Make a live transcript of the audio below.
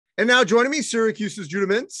And now joining me, Syracuse's Judah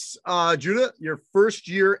Mintz. Judah, your first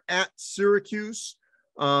year at Syracuse.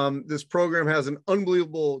 This program has an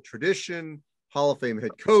unbelievable tradition, Hall of Fame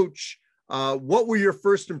head coach. What were your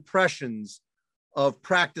first impressions of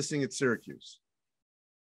practicing at Syracuse?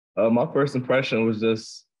 My first impression was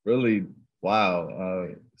just really, wow.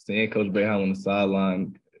 Seeing Coach Boeheim on the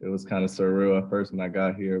sideline, it was kind of surreal at first when I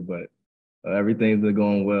got here, but everything's been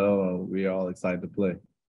going well. We are all excited to play.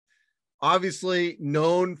 Obviously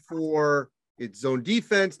known for its zone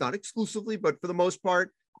defense, not exclusively, but for the most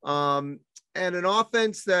part, and an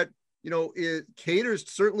offense that, it caters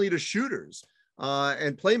certainly to shooters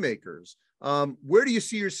and playmakers. Where do you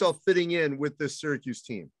see yourself fitting in with this Syracuse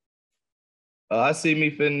team? I see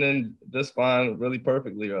me fitting in just fine, really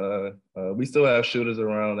perfectly. We still have shooters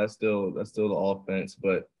around. That's still the offense,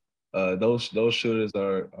 but those shooters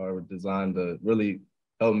are designed to really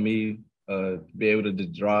help me be able to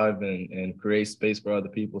drive and create space for other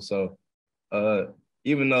people. So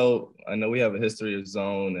even though I know we have a history of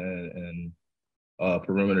zone and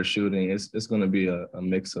perimeter shooting, it's going to be a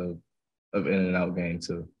mix of in and out game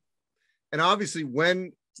too. And obviously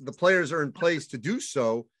when the players are in place to do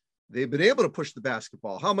so, they've been able to push the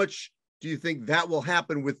basketball. How much do you think that will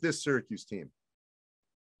happen with this Syracuse team?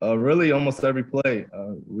 Really almost every play.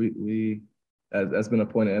 That's been a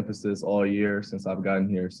point of emphasis all year since I've gotten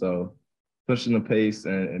here. So pushing the pace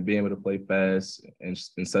and being able to play fast and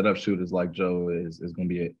set up shooters like Joe is going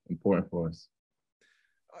to be important for us.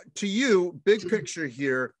 To you, big picture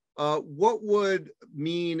here, what would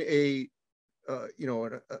mean a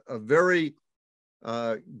very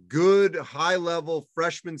good high-level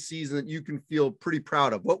freshman season that you can feel pretty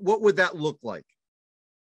proud of? What would that look like?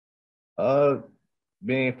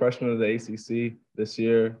 Being freshman of the ACC this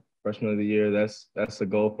year, freshman of the year, that's a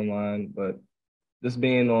goal for mine. But just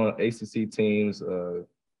being on ACC teams,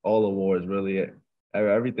 all awards, really,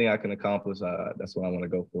 everything I can accomplish, that's what I want to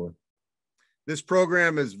go for. This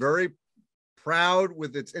program is very proud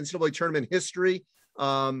with its NCAA tournament history.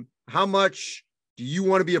 How much do you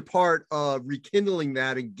want to be a part of rekindling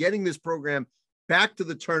that and getting this program back to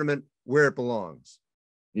the tournament where it belongs?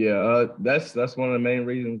 Yeah, that's one of the main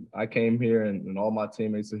reasons I came here, and all my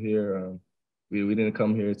teammates are here. We didn't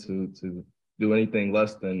come here to do anything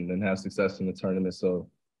less than have success in the tournament. So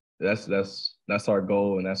that's our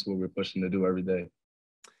goal, and that's what we're pushing to do every day.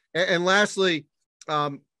 And lastly,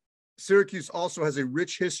 Syracuse also has a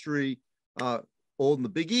rich history, old in the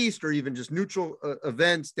Big East or even just neutral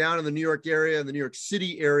events down in the New York area and the New York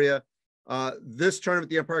City area. This tournament,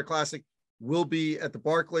 the Empire Classic, will be at the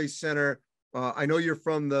Barclays Center. I know you're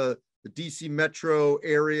from the DC metro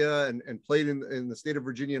area and played in the state of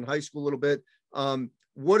Virginia in high school a little bit.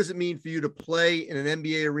 What does it mean for you to play in an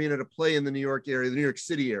NBA arena, to play in the New York area, the New York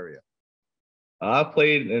City area? I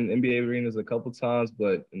played in NBA arenas a couple times,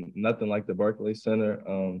 but nothing like the Barclays Center.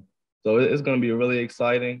 So it's going to be really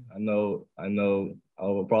exciting. I know I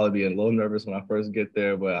will probably be a little nervous when I first get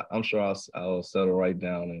there, but I'm sure I'll settle right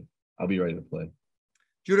down and I'll be ready to play.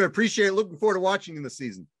 Judah, appreciate it. Looking forward to watching you in the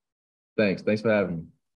season. Thanks for having me.